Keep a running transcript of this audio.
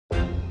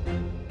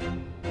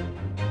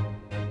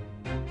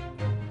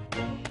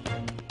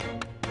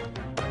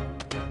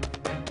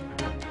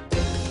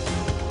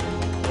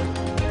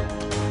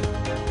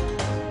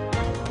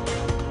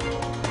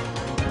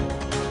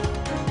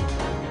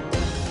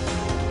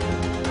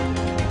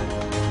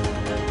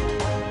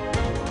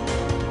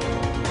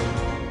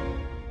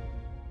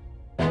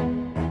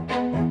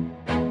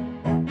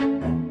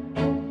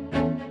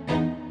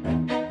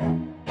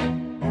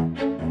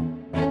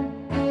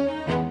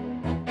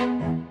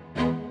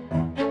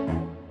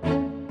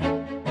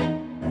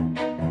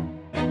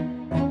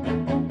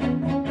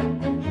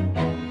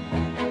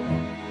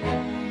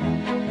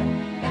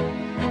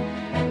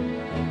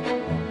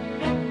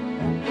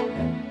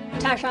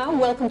Tash Aw,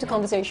 welcome to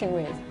Conversation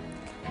With.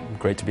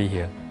 Great to be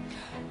here.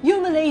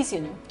 You're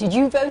Malaysian. Did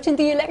you vote in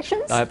the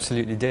elections? I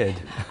absolutely did.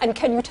 And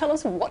can you tell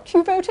us what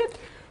you voted?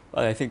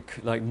 Well, I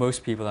think, like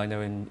most people I know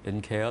in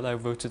KL, I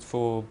voted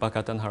for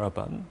Pakatan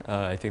Harapan.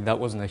 I think that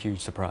wasn't a huge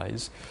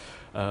surprise.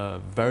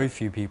 Very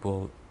few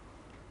people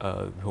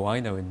who I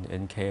know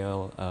in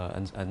KL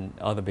and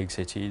other big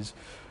cities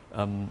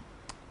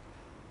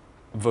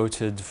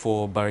voted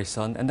for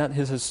Barisan, and that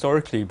has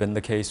historically been the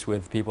case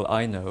with people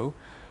I know.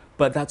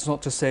 But that's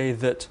not to say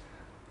that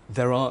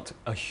there aren't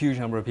a huge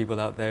number of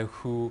people out there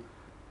who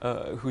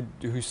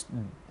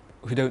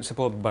don't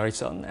support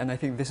Barisan, and I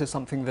think this is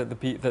something that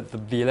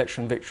the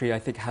election victory, I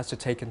think, has to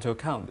take into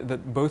account,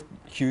 that both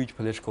huge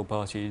political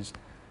parties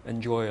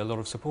enjoy a lot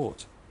of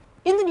support.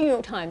 In the New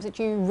York Times that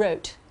you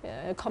wrote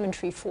a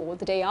commentary for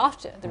the day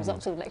after the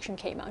results of the election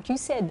came out, you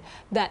said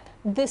that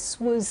this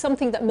was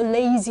something that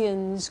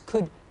Malaysians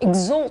could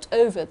exult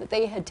over, that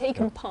they had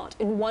taken part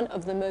in one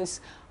of the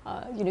most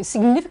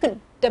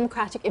significant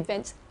democratic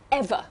events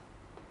ever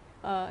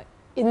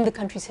in the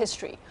country's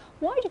history.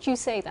 Why did you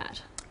say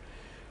that?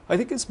 I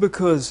think it's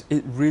because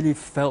it really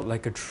felt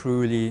like a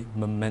truly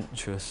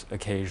momentous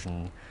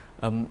occasion.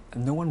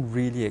 No one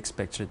really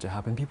expected it to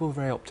happen. People were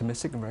very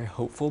optimistic and very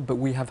hopeful, but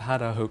we have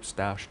had our hopes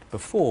dashed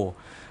before.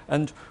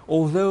 And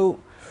although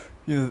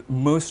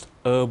most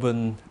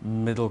urban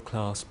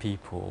middle-class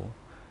people,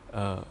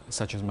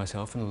 such as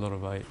myself and a lot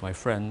of my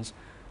friends,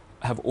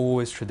 have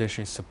always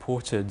traditionally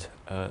supported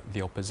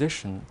the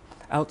opposition,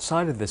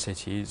 outside of the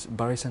cities,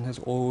 Barisan has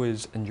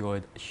always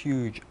enjoyed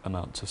huge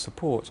amounts of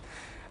support.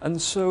 And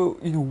so,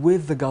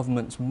 with the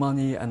government's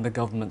money and the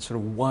government's sort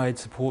of wide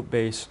support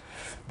base,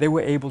 they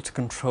were able to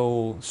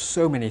control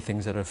so many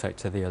things that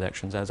affected the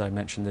elections. As I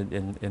mentioned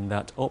in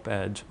that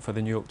op-ed for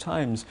the New York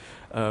Times,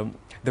 the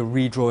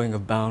redrawing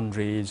of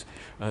boundaries,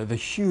 the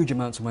huge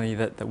amounts of money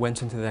that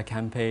went into their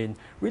campaign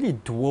really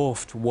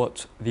dwarfed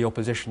what the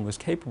opposition was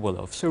capable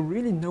of. So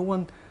really no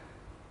one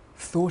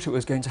thought it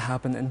was going to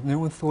happen, and no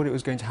one thought it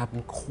was going to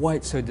happen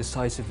quite so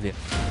decisively.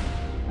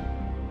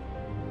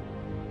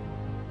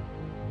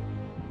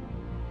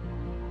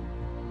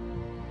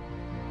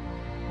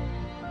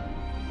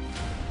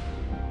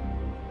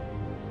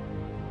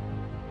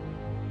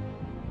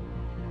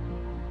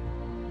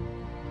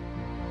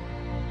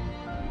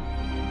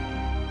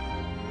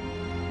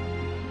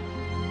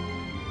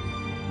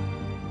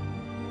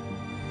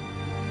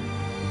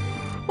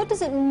 What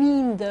does it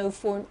mean, though,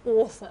 for an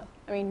author?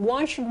 I mean,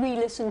 why should we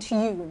listen to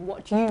you and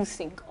what you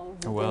think of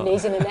the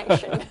Malaysian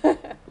election?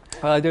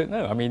 Well, I don't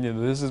know. I mean,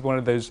 this is one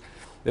of those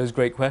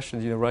great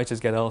questions. Writers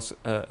get asked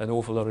an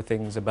awful lot of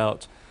things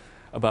about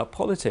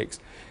politics.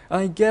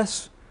 I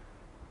guess,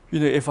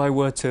 if I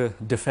were to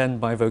defend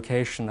my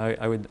vocation,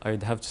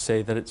 I'd have to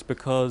say that it's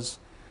because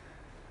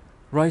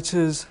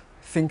writers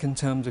think in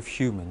terms of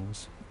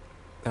humans.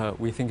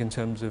 We think in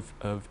terms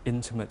of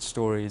intimate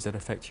stories that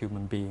affect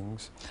human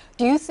beings.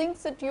 Do you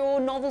think that your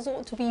novels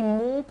ought to be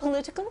more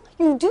political?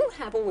 You do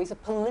have always a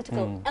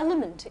political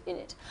element in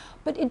it,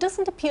 but it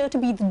doesn't appear to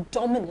be the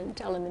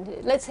dominant element in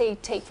it. Let's say,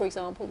 take for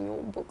example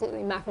your book, The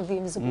Map of the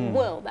Invisible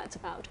World. That's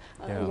about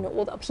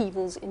all the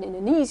upheavals in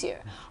Indonesia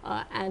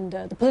and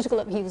the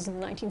political upheavals in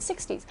the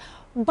 1960s.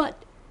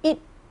 But it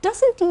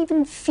doesn't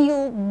even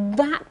feel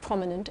that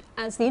prominent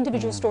as the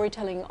individual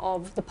storytelling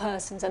of the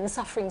persons and the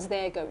sufferings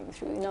they're going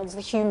through,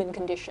 the human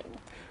condition.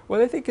 Well,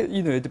 I think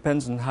it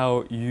depends on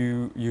how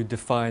you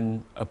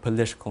define a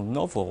political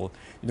novel.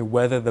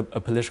 Whether a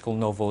political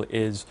novel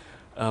is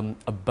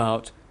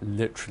about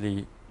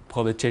literally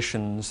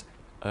politicians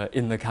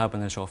in the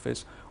cabinet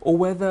office, or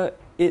whether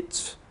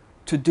it's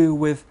to do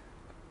with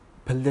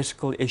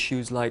political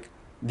issues like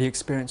the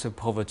experience of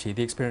poverty,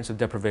 the experience of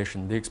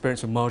deprivation, the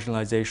experience of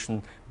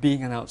marginalization,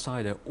 being an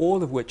outsider,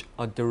 all of which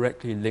are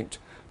directly linked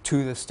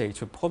to the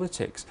state of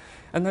politics.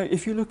 And now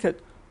if you look at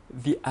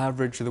the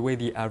way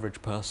the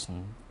average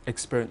person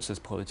experiences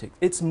politics,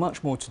 it's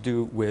much more to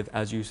do with,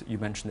 as you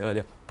mentioned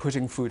earlier,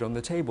 putting food on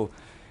the table.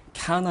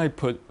 Can I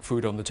put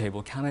food on the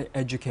table? Can I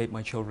educate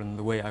my children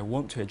the way I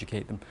want to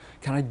educate them?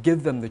 Can I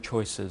give them the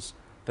choices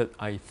that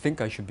I think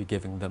I should be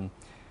giving them?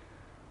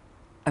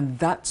 And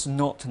that's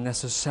not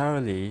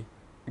necessarily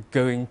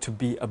going to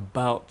be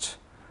about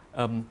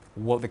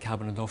what the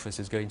Cabinet Office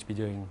is going to be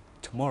doing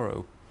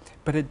tomorrow.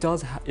 But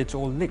it's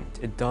all linked.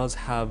 It does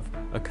have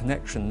a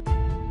connection.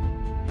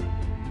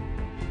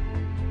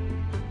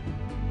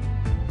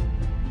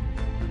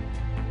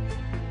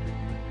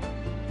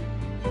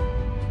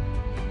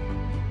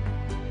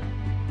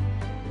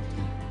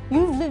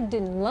 You've lived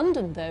in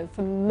London, though,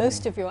 for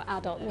most of your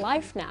adult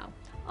life now.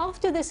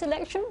 After this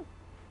election,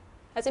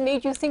 has it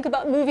made you think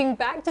about moving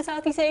back to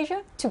Southeast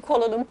Asia, to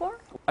Kuala Lumpur?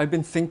 I've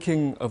been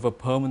thinking of a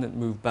permanent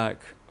move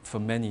back for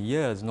many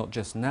years, not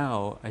just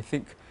now. I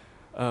think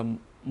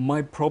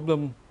my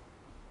problem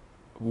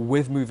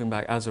with moving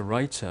back as a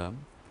writer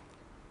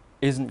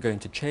isn't going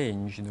to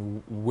change,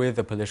 with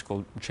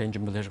a change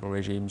in political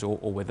regimes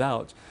or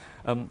without.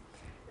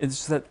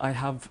 It's that I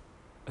have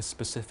a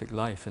specific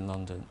life in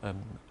London,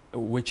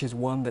 which is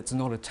one that's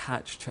not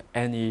attached to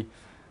any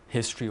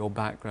history or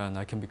background.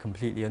 I can be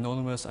completely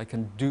anonymous. I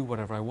can do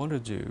whatever I want to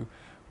do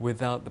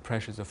without the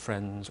pressures of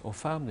friends or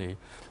family.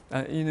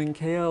 In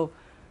KL,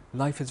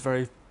 life is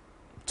very,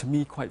 to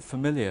me, quite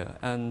familiar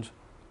and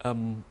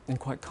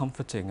quite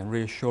comforting and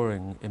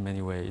reassuring in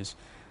many ways.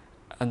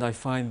 And I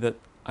find that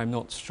I'm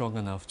not strong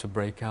enough to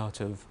break out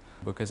of,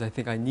 because I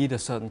think I need a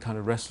certain kind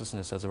of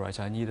restlessness as a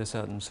writer. I need a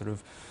certain sort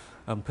of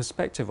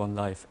perspective on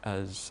life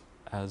as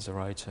a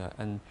writer.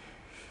 And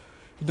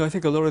I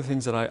think a lot of the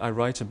things that I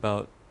write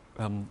about,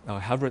 I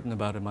have written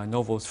about in my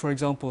novels, for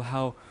example,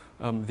 how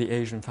the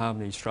Asian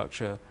family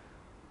structure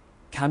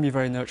can be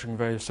very nurturing,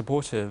 very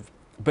supportive,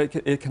 but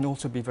it can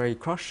also be very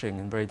crushing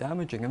and very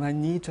damaging. And I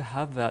need to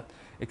have that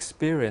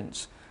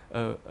experience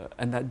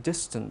and that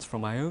distance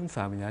from my own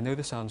family. I know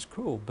this sounds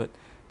cruel, but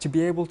to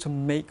be able to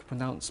make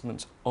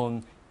pronouncements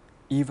on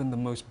even the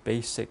most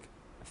basic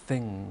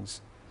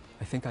things,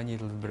 I think I need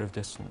a little bit of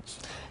distance.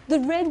 The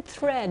red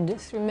thread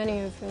through many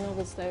of your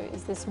novels, though,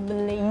 is this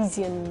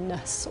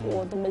Malaysianness,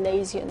 or the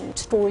Malaysian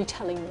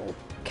storytelling or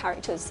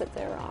characters that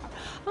there are.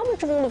 How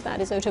much of all of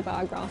that is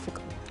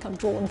autobiographical, kind of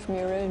drawn from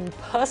your own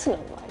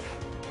personal life?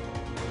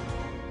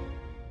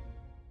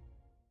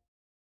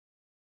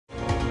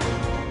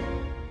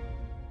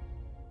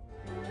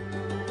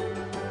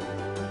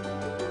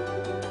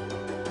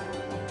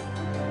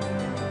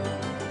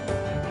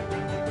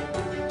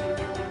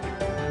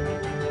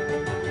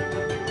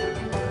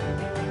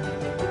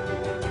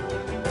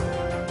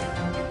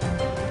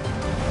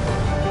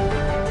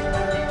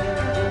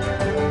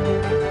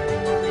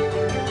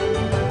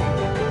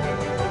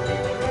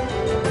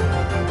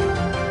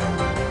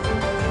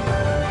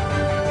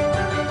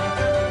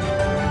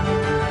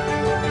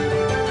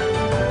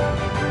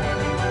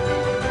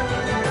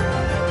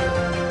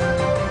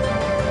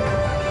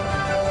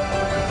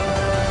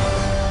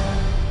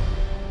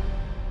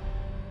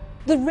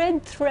 The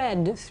red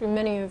thread through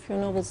many of your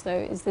novels, though,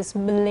 is this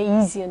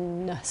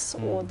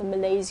Malaysianness, or the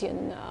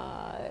Malaysian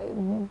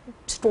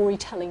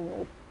storytelling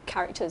or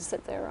characters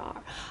that there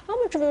are.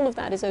 How much of all of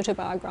that is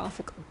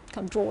autobiographical,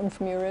 kind of drawn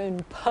from your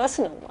own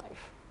personal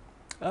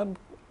life?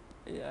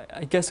 Yeah,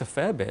 I guess a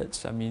fair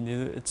bit. I mean,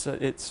 it's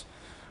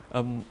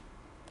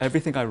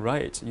everything I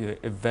write,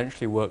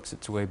 eventually works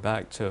its way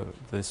back to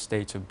the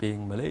state of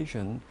being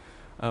Malaysian,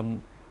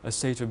 a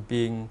state of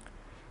being.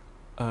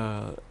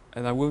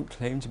 And I won't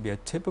claim to be a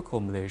typical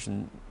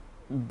Malaysian,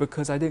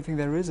 because I don't think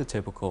there is a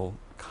typical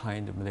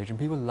kind of Malaysian.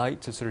 People like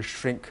to sort of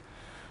shrink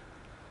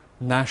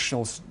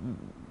national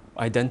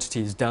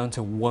identities down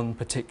to one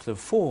particular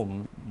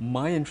form.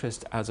 My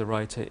interest as a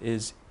writer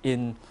is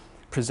in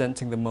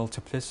presenting the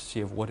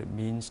multiplicity of what it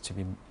means to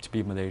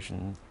be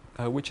Malaysian,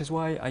 which is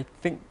why I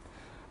think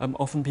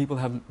often people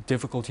have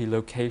difficulty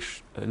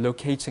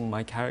locating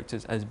my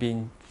characters as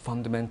being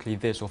fundamentally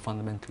this or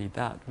fundamentally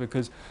that,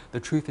 because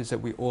the truth is that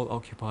we all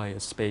occupy a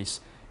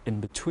space in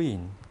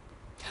between.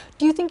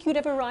 Do you think you'd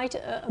ever write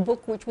a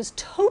book which was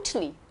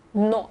totally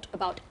not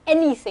about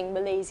anything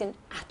Malaysian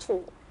at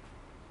all?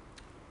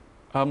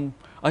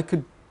 I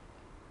could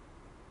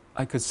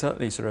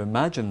certainly sort of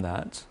imagine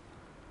that.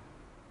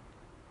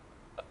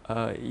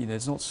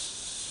 It's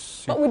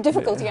not. But with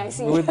difficulty, I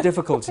see. With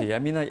difficulty. I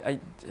mean, I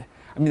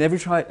mean, every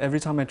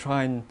time I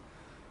try and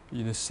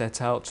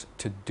set out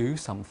to do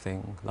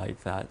something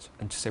like that,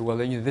 and to say, well,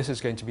 this is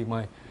going to be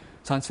my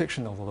science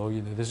fiction novel, or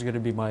this is going to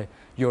be my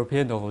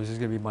European novel, this is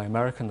going to be my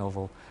American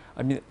novel.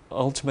 I mean,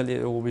 ultimately,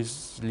 it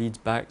always leads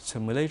back to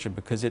Malaysia,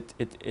 because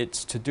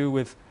it's to do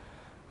with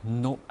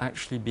not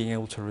actually being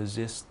able to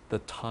resist the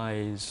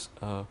ties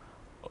of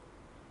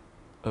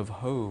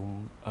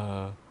home,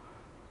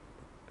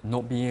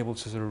 not being able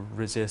to sort of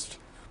resist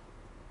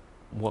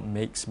what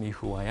makes me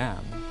who I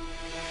am.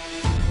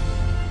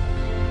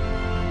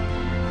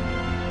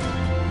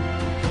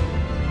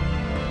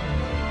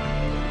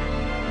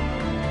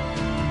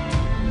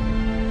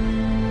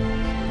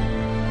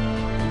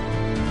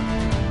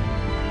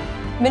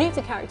 Many of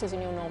the characters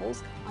in your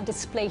novels are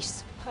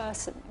displaced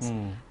persons,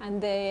 and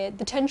the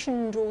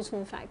tension draws from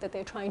the fact that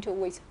they're trying to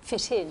always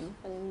fit in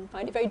and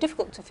find it very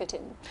difficult to fit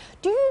in.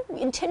 Do you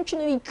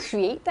intentionally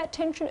create that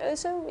tension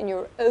also in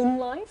your own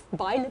life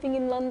by living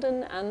in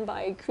London and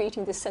by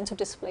creating this sense of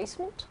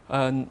displacement?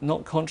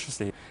 Not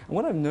consciously. And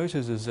what I've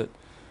noticed is that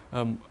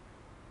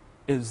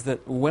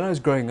when I was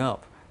growing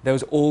up, there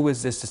was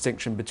always this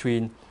distinction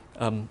between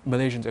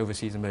Malaysians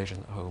overseas and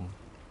Malaysians at home.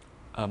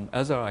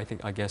 As are,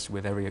 I guess,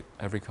 with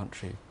every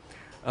country,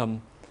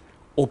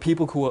 or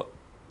people who are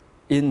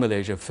in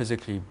Malaysia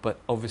physically, but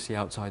obviously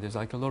outsiders,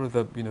 like a lot of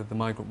the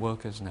migrant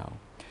workers now.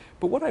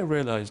 But what I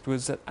realized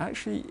was that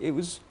actually it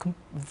was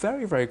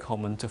very, very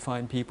common to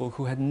find people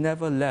who had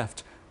never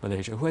left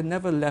Malaysia, who had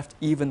never left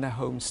even their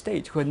home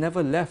state, who had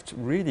never left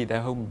really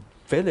their home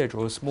village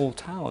or a small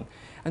town,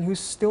 and who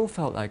still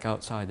felt like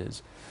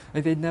outsiders.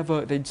 Like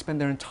they'd spend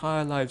their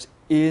entire lives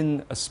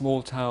in a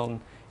small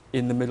town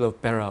in the middle of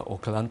Perak or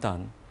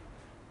Kelantan,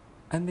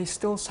 and they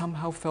still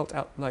somehow felt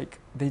like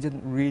they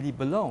didn't really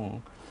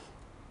belong.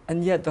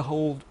 And yet the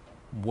whole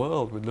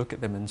world would look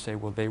at them and say,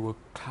 well, they were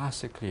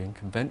classically and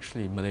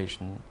conventionally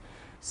Malaysian,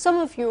 Some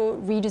of your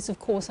readers, of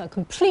course, are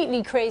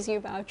completely crazy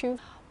about you,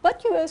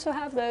 but you also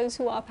have those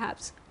who are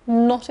perhaps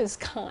not as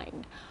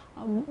kind.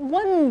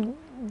 One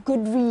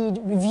good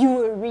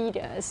reviewer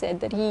reader said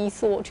that he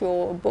thought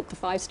your book, The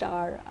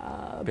Five-Star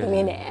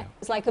Billionaire,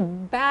 was like a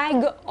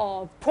bag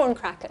of prawn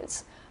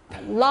crackers,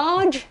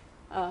 large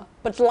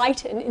but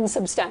light and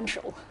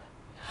insubstantial.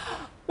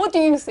 What do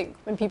you think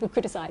when people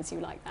criticize you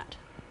like that?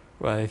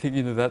 Well, I think,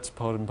 that's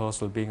part and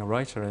parcel of being a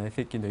writer, and I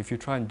think, if you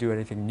try and do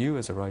anything new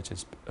as a writer,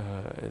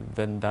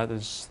 then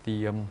that's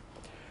the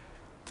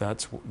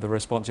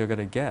response you're going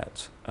to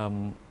get.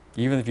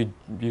 Even if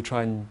you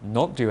try and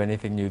not do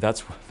anything new,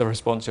 that's the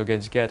response you're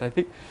going to get. I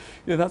think,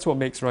 that's what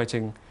makes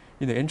writing,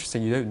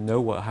 interesting. You don't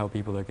know how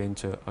people are going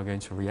to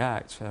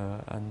react,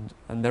 and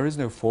there is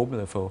no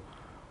formula for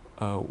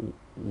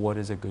what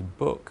is a good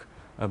book.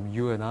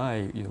 You and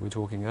I, were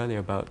talking earlier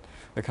about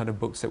the kind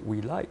of books that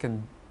we like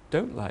and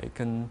don't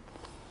like, and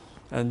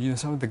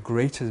some of the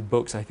greatest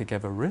books I think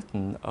ever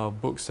written are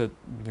books that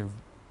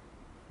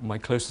my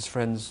closest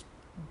friends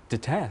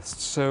detest.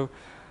 So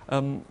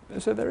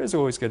there is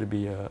always going to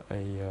be a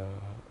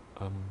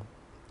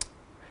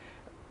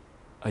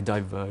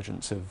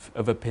divergence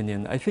of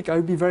opinion. I think I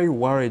would be very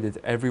worried if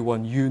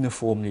everyone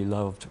uniformly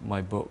loved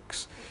my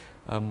books.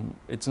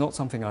 It's not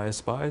something I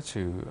aspire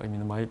to. I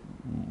mean,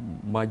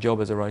 my job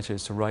as a writer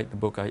is to write the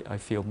book I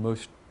feel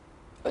most.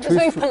 But it's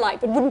very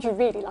polite, but wouldn't you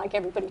really like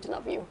everybody to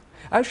love you?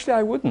 Actually,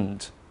 I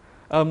wouldn't.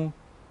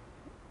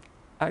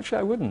 Actually,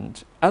 I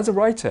wouldn't. As a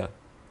writer,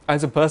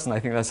 as a person, I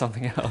think that's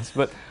something else.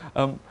 But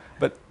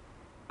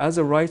as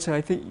a writer,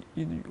 I think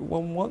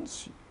one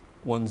wants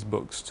one's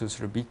books to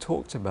sort of be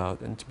talked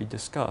about and to be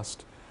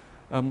discussed,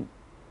 and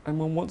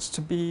one wants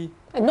to be.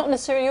 And not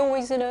necessarily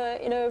always in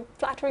a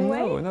flattering way.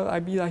 No. I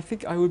mean, I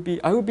think I would be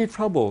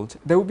troubled.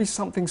 There would be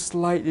something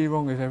slightly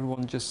wrong if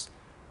everyone just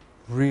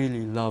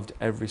really loved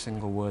every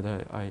single word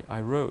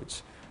I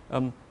wrote.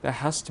 There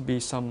has to be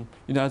some,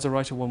 as a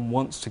writer, one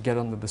wants to get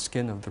under the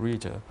skin of the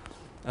reader,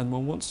 and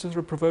one wants to sort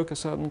of provoke a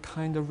certain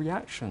kind of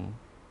reaction.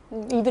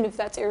 Even if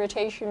that's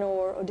irritation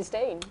or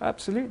disdain.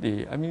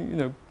 Absolutely. I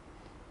mean,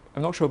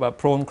 I'm not sure about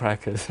prawn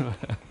crackers,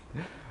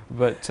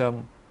 but,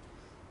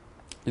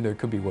 it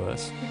could be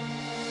worse.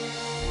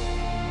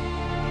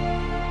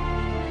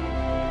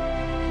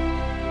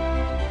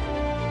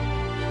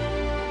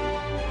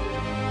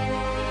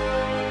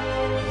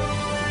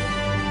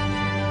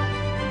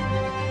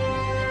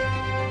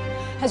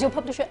 Has your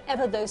publisher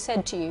ever, though,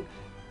 said to you,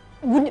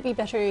 wouldn't it be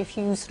better if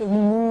you sort of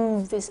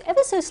move this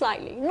ever so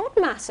slightly, not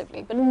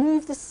massively, but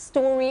move the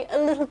story a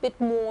little bit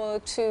more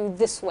to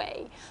this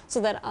way,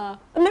 so that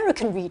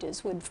American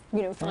readers would,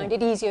 find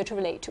it easier to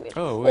relate to it,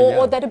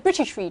 or that a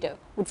British reader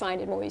would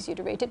find it more easier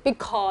to rate it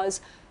because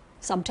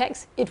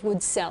subtext, it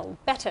would sell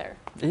better?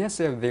 Yes,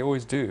 they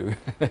always do.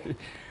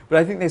 But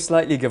I think they've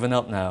slightly given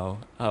up now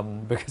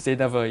because they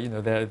never,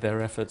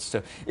 their efforts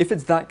to. If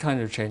it's that kind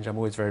of change, I'm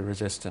always very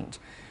resistant.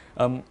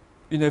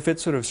 If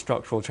it's sort of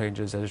structural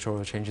changes,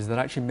 editorial changes that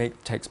actually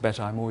make text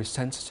better, I'm always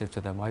sensitive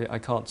to them. I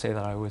can't say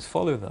that I always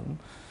follow them.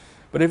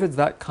 But if it's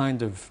that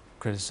kind of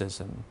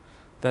criticism,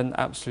 then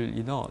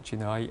absolutely not.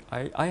 I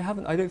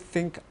don't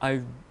think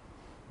I've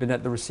been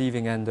at the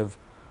receiving end of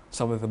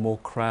some of the more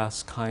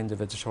crass kind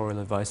of editorial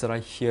advice that I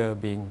hear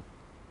being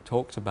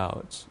talked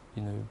about.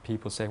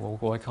 People saying, well,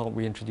 why can't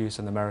we introduce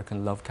an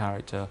American love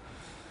character?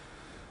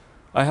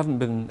 I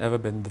haven't ever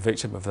been the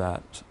victim of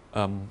that.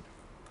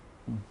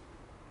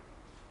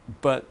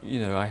 But,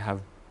 I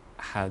have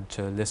had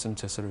to listen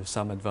to sort of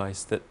some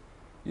advice that,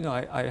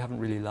 I haven't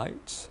really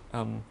liked,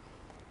 and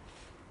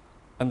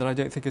that I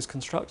don't think is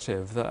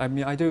constructive. That, I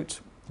mean, I don't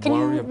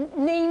worry. Can you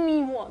name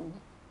me one?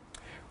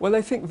 Well,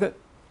 I think that,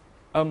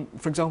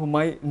 for example,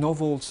 my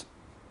novels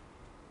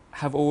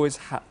have always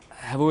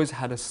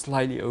had a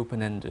slightly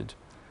open-ended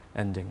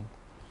ending,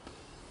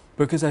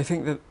 because I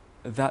think that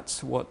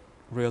that's what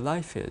real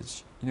life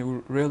is.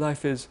 Real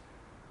life is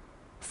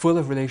full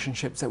of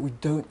relationships that we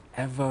don't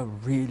ever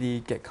really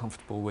get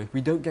comfortable with.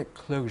 We don't get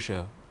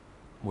closure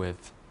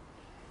with.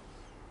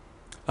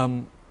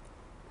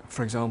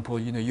 For example,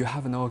 you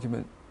have an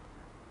argument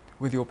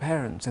with your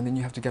parents, and then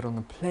you have to get on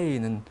the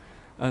plane,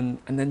 and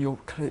then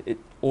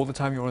all the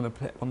time you're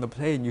on the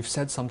plane, you've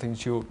said something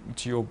to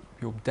your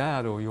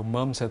dad, or your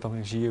mum said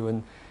something to you,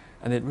 and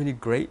it really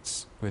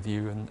grates with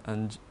you,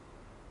 and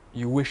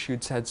you wish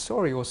you'd said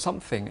sorry or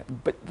something,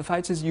 but the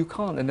fact is you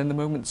can't, and then the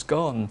moment's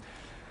gone.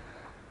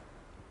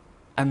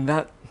 And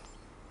that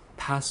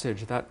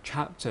passage, that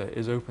chapter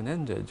is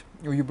open-ended.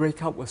 Or you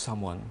break up with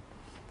someone,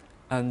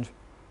 and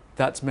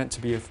that's meant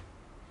to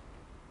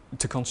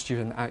constitute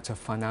an act of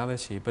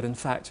finality, but in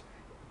fact,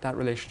 that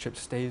relationship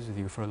stays with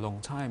you for a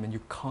long time, and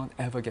you can't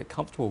ever get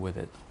comfortable with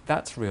it.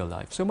 That's real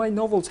life. So my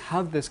novels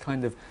have this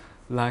kind of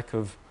lack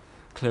of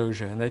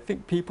closure, and I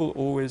think people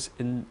always,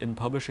 in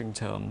publishing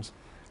terms,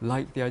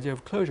 like the idea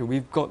of closure.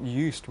 We've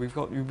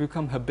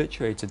become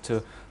habituated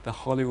to the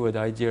Hollywood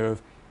idea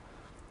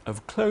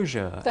of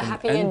closure, the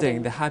happy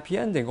ending, the happy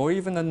ending, or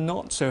even a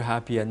not so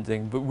happy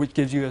ending, but which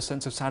gives you a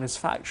sense of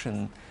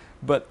satisfaction.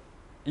 But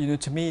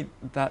to me,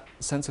 that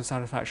sense of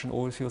satisfaction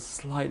always feels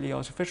slightly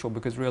artificial,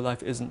 because real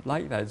life isn't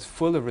like that. It's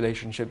full of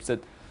relationships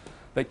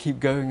that keep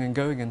going and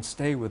going and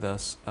stay with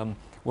us.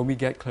 When we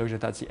get closure,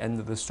 that's the end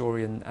of the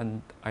story,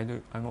 and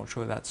I'm not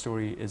sure that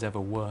story is ever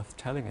worth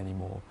telling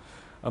anymore.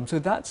 So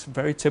that's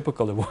very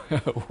typical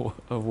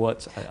of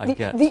what I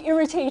get. The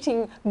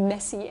irritating,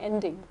 messy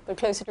ending, but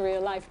closer to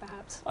real life,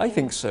 perhaps. I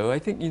think so. I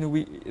think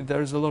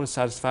there's a lot of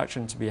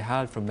satisfaction to be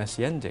had from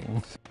messy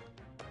endings.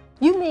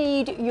 You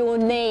made your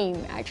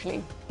name,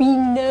 actually,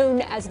 being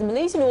known as the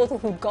Malaysian author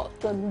who got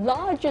the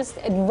largest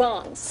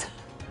advance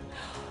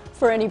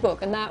for any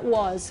book, and that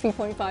was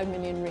 3.5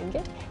 million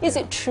ringgit. Is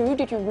it true?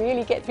 Did you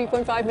really get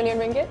 3.5 million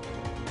ringgit?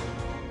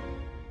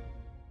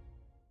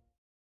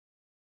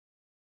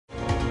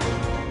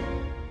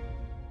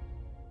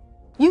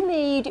 You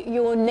made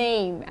your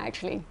name,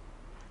 actually,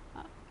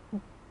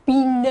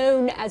 being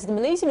known as the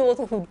Malaysian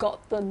author who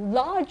got the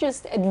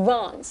largest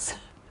advance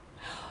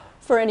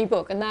for any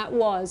book, and that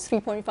was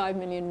 3.5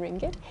 million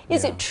ringgit.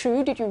 Is it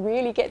true? Did you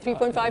really get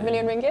 3.5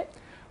 million ringgit?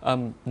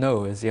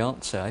 No, is the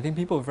answer. I think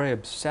people are very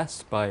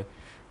obsessed by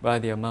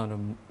the amount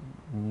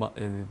of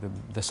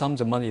the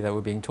sums of money that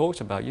were being talked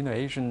about.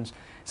 Asians,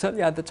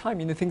 certainly at the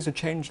time, things have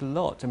changed a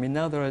lot. I mean,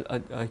 now there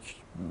are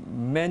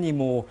many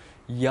more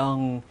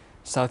young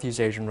Southeast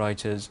Asian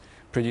writers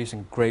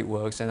producing great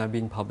works and are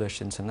being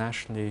published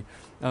internationally.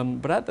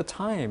 But at the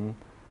time,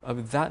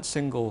 that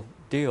single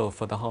deal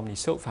for the Harmony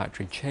Silk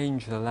Factory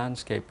changed the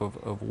landscape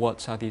of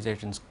what Southeast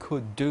Asians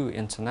could do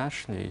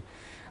internationally.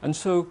 And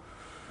so,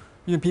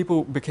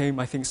 people became,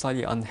 I think,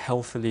 slightly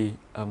unhealthily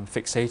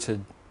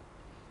fixated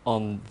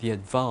on the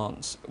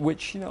advance,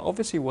 which,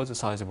 obviously was a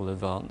sizable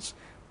advance,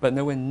 but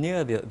nowhere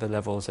near the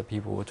levels that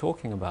people were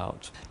talking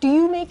about. Do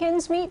you make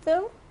ends meet,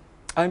 though?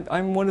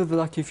 I'm one of the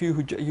lucky few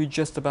who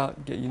just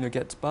about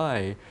gets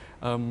by.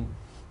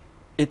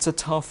 It's a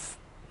tough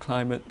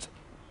climate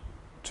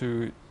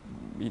to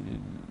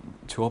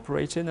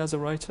operate in as a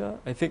writer.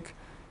 I think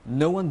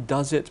no one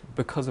does it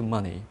because of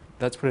money.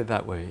 Let's put it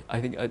that way. I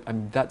think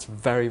that's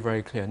very,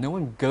 very clear. No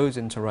one goes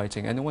into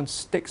writing and no one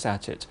sticks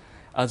at it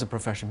as a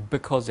profession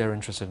because they're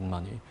interested in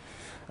money.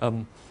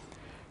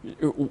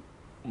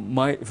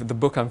 The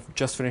book I'm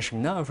just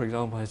finishing now, for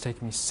example, has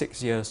taken me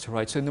 6 years to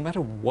write. So no matter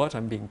what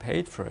I'm being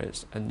paid for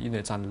it, and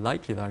it's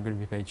unlikely that I'm going to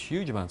be paid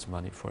huge amounts of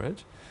money for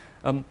it,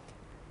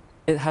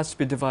 it has to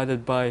be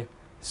divided by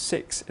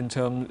 6 in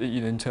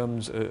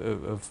terms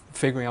of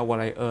figuring out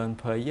what I earn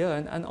per year.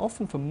 And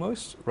often for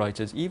most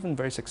writers, even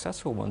very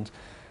successful ones,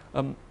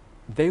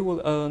 they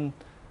will earn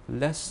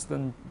less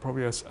than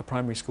probably a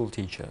primary school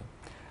teacher.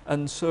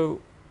 And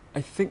so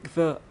I think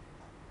the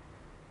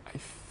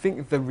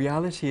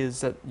reality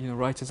is that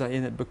writers are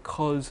in it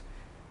because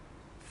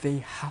they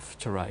have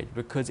to write,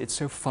 because it's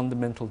so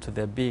fundamental to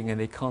their being and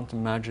they can't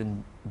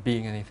imagine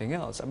being anything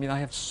else. I mean, I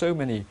have so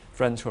many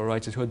friends who are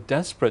writers who are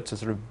desperate to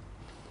sort of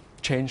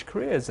change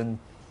careers and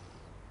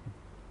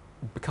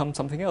become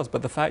something else.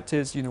 But the fact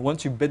is,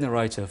 once you've been a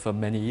writer for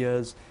many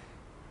years,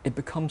 it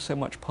becomes so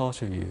much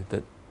part of you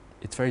that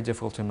it's very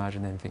difficult to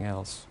imagine anything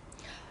else.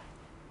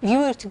 If you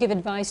were to give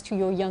advice to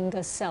your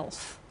younger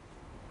self,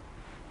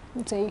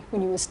 let's say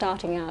when you were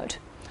starting out,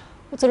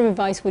 what sort of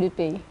advice would it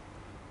be?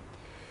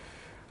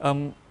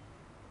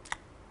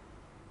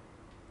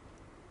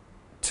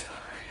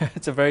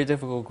 It's a very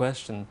difficult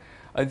question.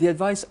 The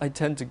advice I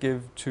tend to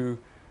give to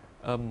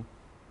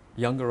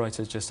younger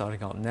writers just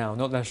starting out now,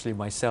 not necessarily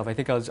myself. I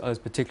think I was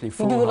particularly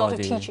foolhardy. You do a lot of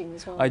teaching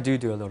as well. I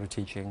do a lot of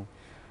teaching.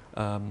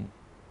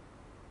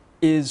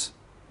 Is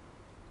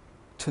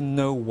to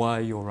know why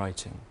you're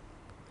writing.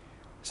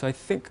 So I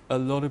think a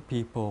lot of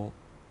people,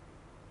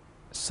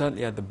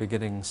 certainly at the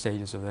beginning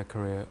stages of their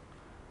career,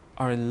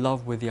 are in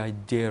love with the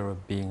idea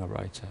of being a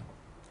writer,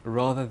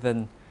 rather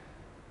than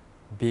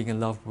being in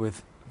love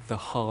with the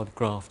hard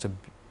graft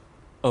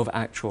of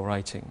actual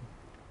writing.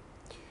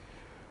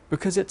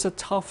 Because it's a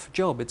tough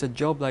job. It's a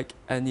job like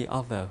any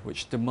other,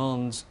 which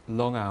demands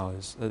long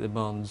hours, that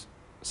demands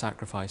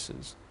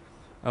sacrifices.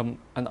 And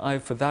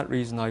for that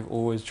reason, I've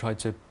always tried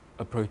to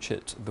approach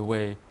it the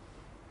way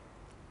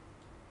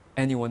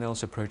anyone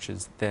else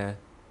approaches their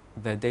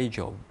day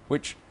job,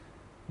 which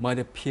might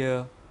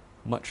appear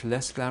much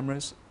less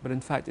glamorous, but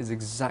in fact is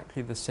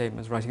exactly the same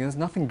as writing. There's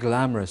nothing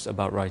glamorous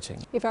about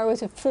writing. If I were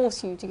to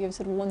force you to give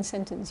sort of one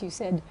sentence, you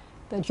said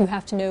that you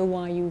have to know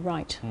why you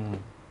write.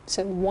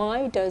 So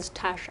why does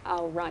Tash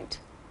Aw write?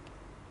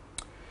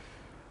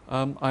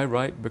 I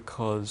write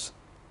because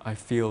I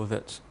feel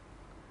that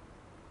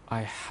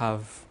I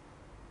have,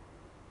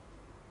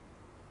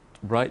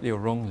 rightly or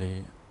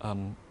wrongly,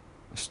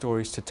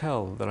 stories to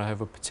tell, that I have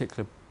a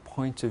particular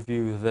point of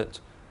view that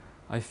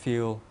I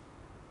feel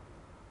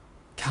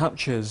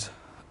captures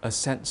a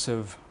sense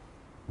of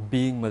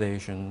being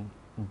Malaysian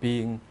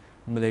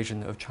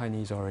of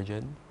Chinese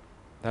origin.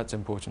 That's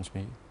important to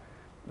me.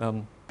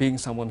 Being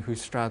someone who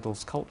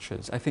straddles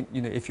cultures. I think,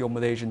 if you're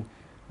Malaysian,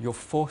 you're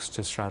forced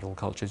to straddle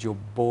cultures. You're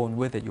born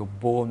with it. You're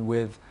born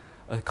with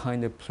a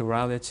kind of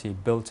plurality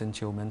built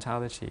into your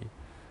mentality.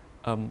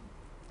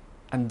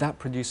 And that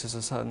produces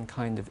a certain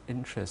kind of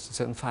interest, a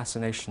certain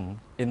fascination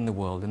in the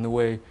world, in the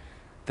way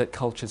that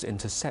cultures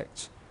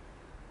intersect.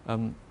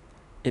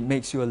 It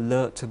makes you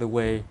alert to the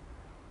way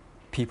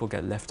people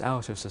get left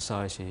out of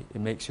society.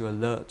 It makes you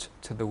alert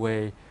to the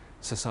way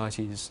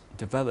societies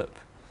develop.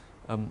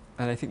 And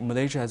I think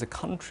Malaysia as a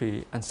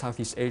country and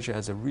Southeast Asia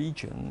as a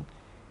region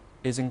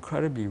is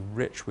incredibly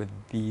rich with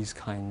these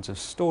kinds of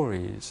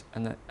stories,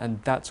 and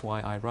that's why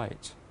I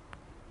write.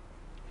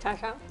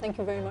 Tash Aw, thank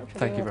you very much for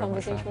Thank being you in very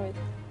much, conversation with.